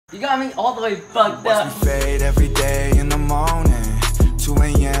You got me all the way fucked up. Watch me fade every day in the morning. 2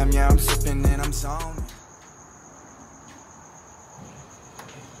 a.m. yeah, I'm sipping and I'm zoning.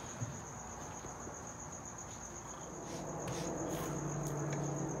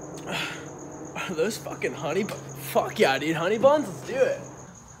 Are those fucking honey buns? Fuck yeah, dude. Honey buns? Let's do it.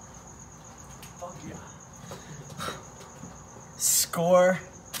 Fuck yeah. Score.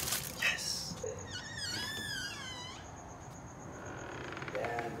 Yes.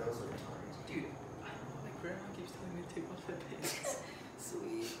 Yeah, girls are retarded. Dude, my grandma keeps telling me to take off the pants.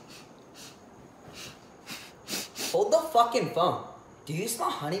 Sweet. Hold the fucking phone. Do you smell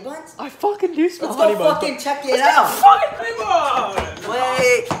honey buns? I fucking do smell Let's honey go buns. fucking check it out. Fucking honey buns!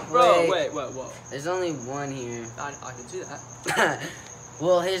 Wait, Bro, wait, whoa. There's only one here. I can see that.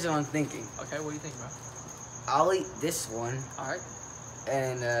 Well, here's what I'm thinking. Okay, what do you think, bro? I'll eat this one. Alright.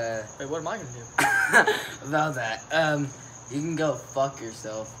 And, Wait, what am I gonna do? about that, you can go fuck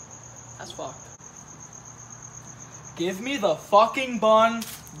yourself. That's fucked. Give me the fucking bun,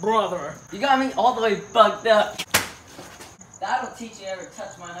 brother. You got me all the way fucked up. That'll teach you ever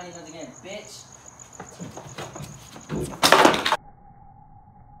touch my honey buns again, bitch.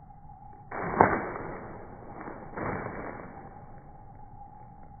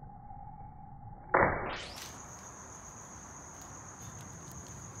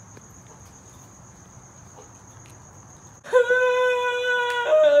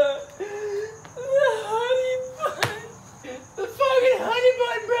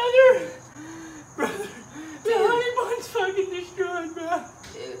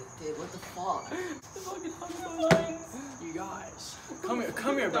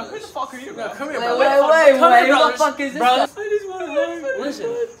 Come here, bro. Who the fuck are you, bro? Come here, Wait, bro. wait, Come here, who the fuck is this bro. guy? I just want to hug. Listen.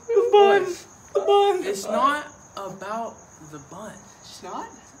 The buns. The buns. It's not about the buns. It's not?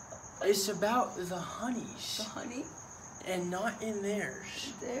 It's about the honeys. The honey? And not in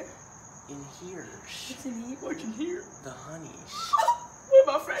theirs. There? In here. What's in here? What's in here? The honeys. What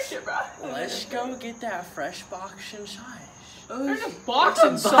about fresh shit, bro? Let's go get that fresh box inside. There's a box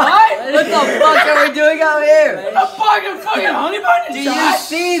inside? What the fuck are we doing out here? A fucking honey bun inside? Do you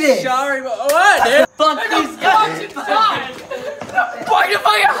see this? Sorry, but what, dude? Fuck There's these a guys. box inside! Fucking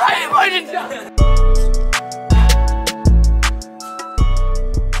honey bun inside!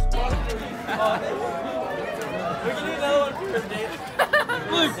 We can do another one for Dave.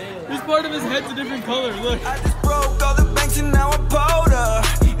 Look, this part of his head's a different color, look. I just broke all the banks and now I'm bolder.